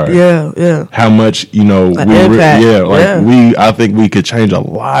deep we were, how much, you know, I think we could change a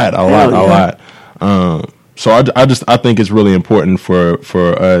lot. So I think it's really important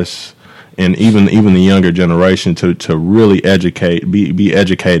for us, and even the younger generation to really be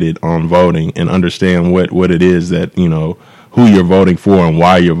educated on voting and understand what it is that, you know, who you're voting for and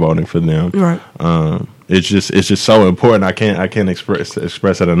why you're voting for them. It's just so important. I can't express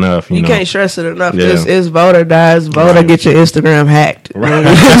it enough. You know? Can't stress it enough. It's vote or die. It's vote or get your Instagram hacked.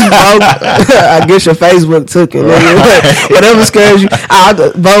 I guess your Facebook took it. Whatever scares you. I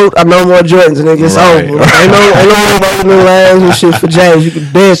vote. I no more Jordans, nigga. It's over. Ain't no more voting in lines and shit for James. You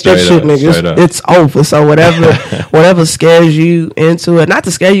can dance that shit, nigga. It's over. So whatever scares you into it. Not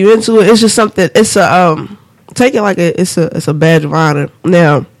to scare you into it. It's just something. It's a take it like it's a badge of honor.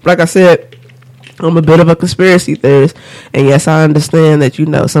 Now, like I said, I'm a bit of a conspiracy theorist, and yes, I understand that, you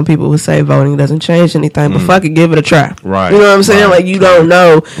know, some people would say voting doesn't change anything, but fuck it, give it a try. You know what I'm saying? Like, you don't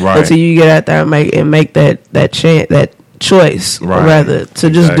know until you get out there and make that choice, rather to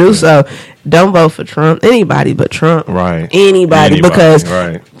just do so. Don't vote for Trump. Anybody but Trump. Anybody, because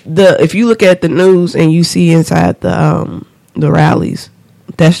if you look at the news and you see inside the rallies,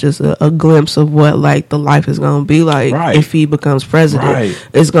 that's just a glimpse of what, like, the life is going to be like if he becomes president.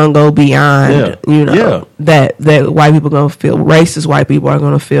 It's going to go beyond, you know, that white people are going to feel, racist white people are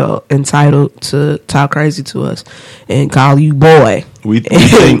going to feel entitled to talk crazy to us and call you boy. We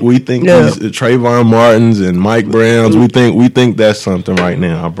think these Trayvon Martins and Mike Browns, we think that's something right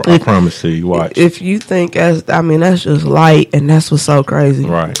now. I promise to you. Watch. If you think that's just light, and that's what's so crazy,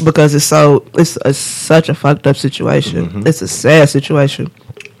 because it's such a fucked up situation. It's a sad situation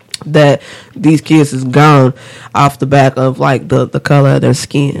that these kids is gone off the back of, like, the color of their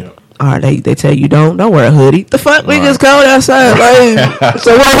skin. Or they tell you don't wear a hoodie. The fuck, we just cold outside. Like,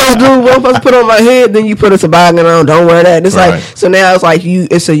 so what am I supposed to do? What am I supposed to put on my head? Then you put a toboggan on. Don't wear that. It's like, so now it's like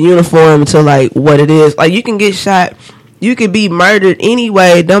it's a uniform to, like, what it is. Like, you can get shot. You could be murdered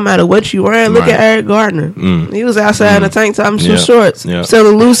anyway. Don't matter what you wear. Look at Eric Gardner. He was outside in a tank top and some shorts,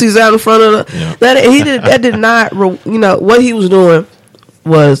 selling Lucy's out in front of the. That did not. You know what he was doing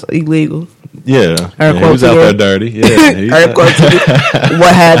was illegal. He was out there dirty.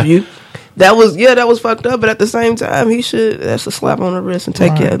 What have you? That was fucked up. But at the same time, that's a slap on the wrist and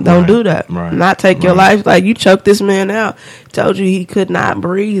take care. Don't do that. Not take your life. Like, you choked this man out. Told you he could not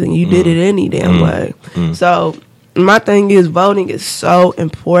breathe, and you did it any damn way. So my thing is, voting is so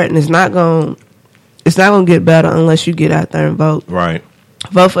important. It's not gonna get better unless you get out there and vote.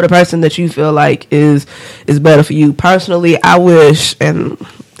 Vote for the person that you feel like is better for you. Personally, I wish, and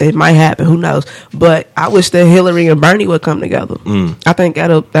it might happen, who knows, but I wish that Hillary and Bernie would come together. I think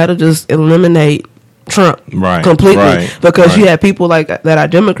that'll just eliminate Trump completely because you have people like that are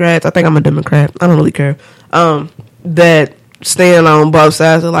Democrats. I think I'm a Democrat. I don't really care. That stand on both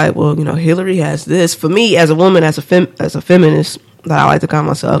sides. Are like, well, you know, Hillary has this. For me, as a woman, as a feminist, that I like to call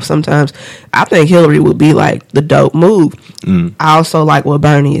myself sometimes, I think Hillary would be like the dope move. I also like what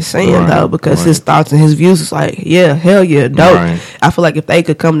Bernie is saying though, because his thoughts and his views is like, yeah, hell yeah, dope. I feel like if they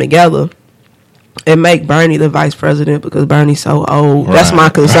could come together and make Bernie the vice president, because Bernie's so old. That's my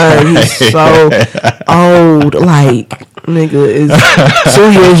concern. He's so old. Like, nigga is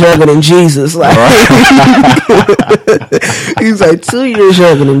 2 years younger than Jesus. Like, he's like 2 years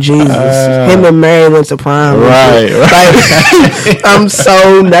younger than Jesus. Him and Mary went to prom. Like, I'm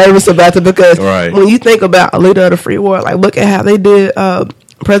so nervous about it because when you think about a leader of the free world, like, look at how they did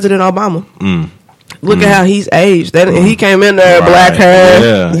President Obama. Look at how he's aged. He came in there, black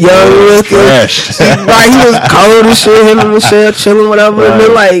hair, young looking. He was cold and shit, him and Michelle chilling, whatever. And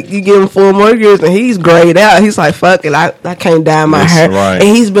then, like, you give him 4 more years and he's grayed out. He's like, fuck it, I can't dye my hair. And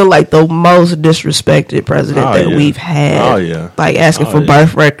he's been, like, the most disrespected president we've had. Like, asking for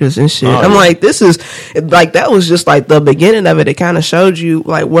birth records and shit. I'm like, this is, like, that was just, like, the beginning of it. It kind of showed you,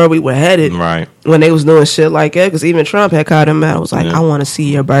 like, where we were headed. When they was doing shit like that. Because even Trump had called him out. Was like, I want to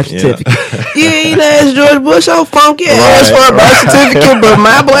see your birth certificate. You asked George Bush, oh, funky ass for a birth certificate, but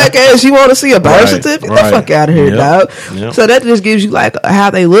my black ass, you want to see a birth certificate? Get the fuck out of here, dog. So that just gives you, like,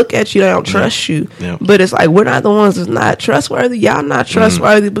 how they look at you. They don't trust you. But it's like, we're not the ones that's not trustworthy. Y'all not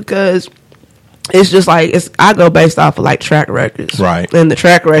trustworthy because it's just like, I go based off of, like, track records. And the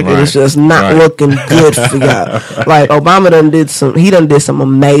track record is just not looking good for y'all. Like, Obama done did some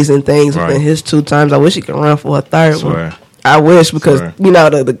amazing things within his 2 terms. I wish he could run for a third one. I wish, because you know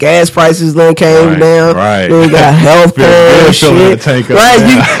the gas prices then came down. Then we got health care and shit. You feel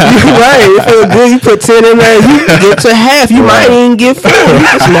good. You put 10 in there, you get to half. You might even get 4.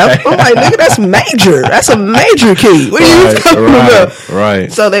 I'm like, nigga, that's major. That's a major key. What are you talking about?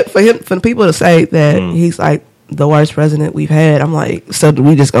 So that for people to say that he's like the worst president we've had, I'm like, so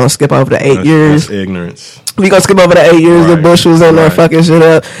we just gonna skip over the 8 years? That's ignorance. We gonna skip over the 8 years that Bush was in there fucking shit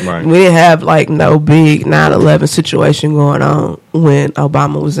up. We didn't have, like, no big 9/11 situation going on when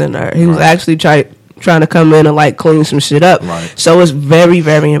Obama was in there. He was actually trying to come in and, like, clean some shit up. So it's very,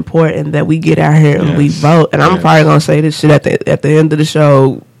 very important that we get out here and we vote. And I'm probably gonna say this shit at the end of the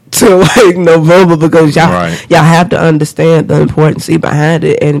show to, like, November, because y'all have to understand the importance behind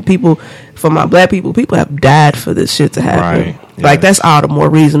it. And people, for my black people have died for this shit to happen. Like, that's all the more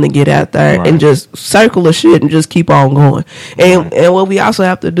reason to get out there and just circle the shit and just keep on going. And what we also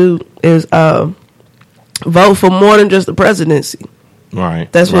have to do is vote for more than just the presidency.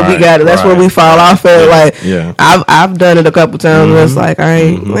 That's what we got. That's where we fall off at. Like, I've done it a couple times. Where it's like,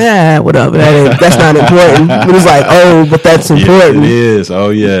 whatever. That's not important. But it's like, but that's important. It is.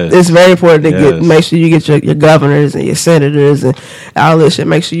 It's very important to make sure you get your governors and your senators and all this shit.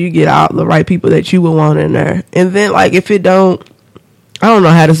 Make sure you get all the right people that you would want in there. And then, like, if it don't, I don't know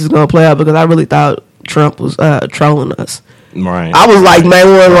how this is going to play out, because I really thought Trump was trolling us. I was like,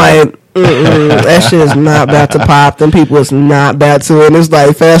 like, that shit is not about to pop. Them people is not about to. And it's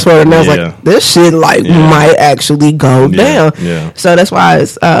like, fast forward, and I was like, this shit, like, might actually go down. So that's why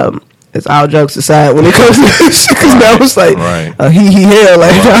it's all jokes aside when it comes to this shit, because that was like, hell,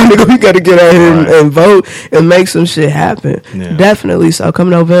 like, nigga, we got to get out here and vote and make some shit happen. Definitely. So come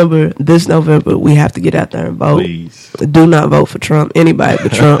this November, we have to get out there and vote. Please. Do not vote for Trump. Anybody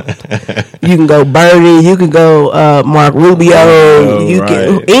but Trump. You can go Bernie. You can go Mark Rubio. You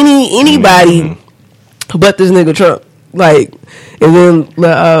can anybody but this nigga Trump. Like, and then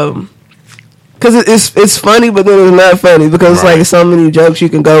because it's funny, but then it's not funny, because it's like so many jokes you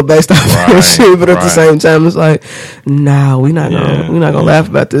can go based off of shit, but at the same time it's like, nah, we're not gonna laugh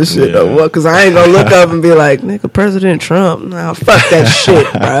about this shit though. Because I ain't gonna look up and be like, nigga, President Trump, nah, fuck that shit,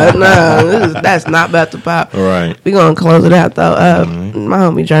 bro. Nah, that's not about to pop. We gonna close it out though. My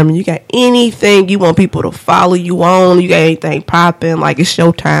homie Jeremy, you got anything you want people to follow you on? You got anything popping? Like, it's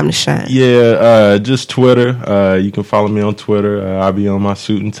your time to shine. Just Twitter. You can follow me on Twitter. I'll be on my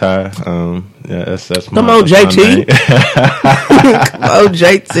suit and tie. That's Come on, JT. Come on,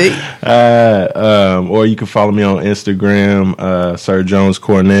 JT. Or you can follow me on Instagram, Sir Jones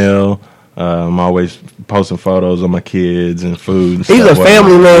Cornell. I'm always posting photos of my kids and food. And He's a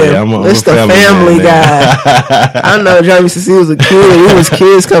family man. It's the family guy. I know Jeremy since he was a kid. He was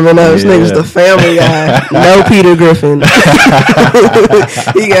kids coming up. This nigga's the family guy. No Peter Griffin.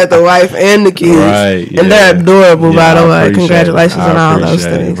 He got the wife and the kids. And they're adorable, by the way. Congratulations on all those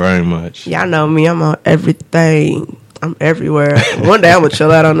things. Very much. Y'all know me. I'm on everything. I'm everywhere. One day I'm gonna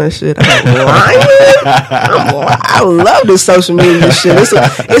chill out on that shit. I love this social media shit.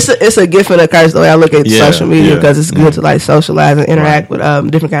 It's a gift and a curse the way I look at social media, because it's good to like socialize and interact with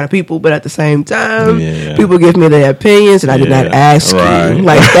different kind of people, but at the same time, people give me their opinions and I did not ask you.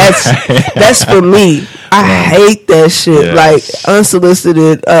 Like that's for me. I hate that shit. Like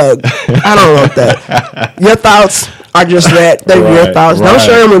unsolicited. I don't want that. Your thoughts are just that. They're your thoughts. Don't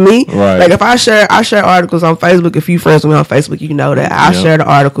share them with me. Like if I share articles on Facebook. If you friends with me on Facebook, you know that I share the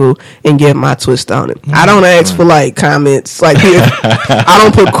article and give my twist on it. I don't ask for like comments. Like I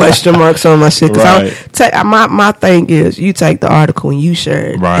don't put question marks on my shit. Cause my thing is, you take the article and you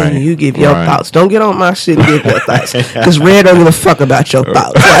share it and you give your thoughts. Don't get on my shit and give your thoughts. Because Red don't give a fuck about your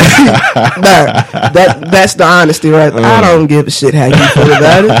thoughts. Like, that's the honesty, right? I don't give a shit how you feel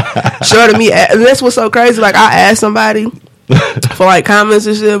about it. Sure to me, and that's what's so crazy. Like I asked somebody for like comments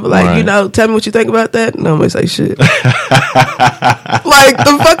and shit, but like you know, tell me what you think about that. And nobody say shit. Like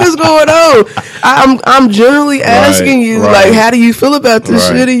the fuck is going on? I'm generally asking you like, how do you feel about this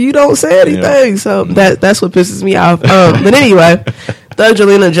shit, and you don't say anything. So that's what pisses me off. But anyway,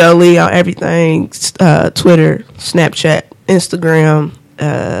 Thuggelina Jolie on everything: Twitter, Snapchat, Instagram.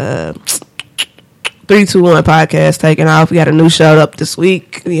 321 podcast taking off. We got a new show up this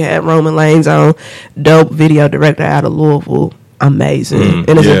week. We had Roman Lanes on, dope video director out of Louisville. Amazing.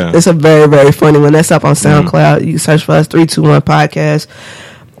 And it's a very, very funny one. That's up on SoundCloud. You can search for us, 321 podcast.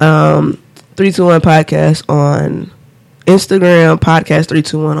 321 podcast on Instagram, podcast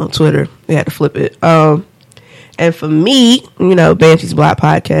 321 on Twitter. We had to flip it. And for me, you know, Banshees Block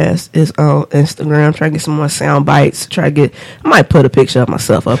Podcast is on Instagram. Try to get some more sound bites. I might put a picture of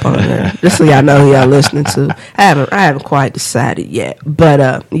myself up on there just so y'all know who y'all listening to. I haven't quite decided yet.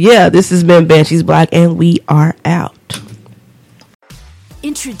 But this has been Banshees Block, and we are out.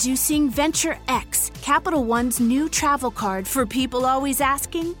 Introducing Venture X, Capital One's new travel card for people always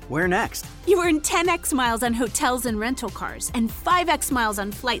asking, where next? You earn 10x miles on hotels and rental cars, and 5x miles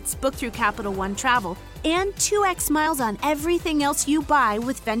on flights booked through Capital One Travel, and 2x miles on everything else you buy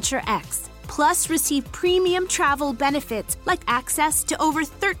with Venture X. Plus, receive premium travel benefits like access to over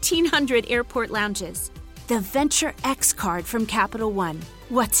 1,300 airport lounges. The Venture X card from Capital One.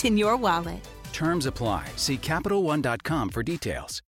 What's in your wallet? Terms apply. See CapitalOne.com for details.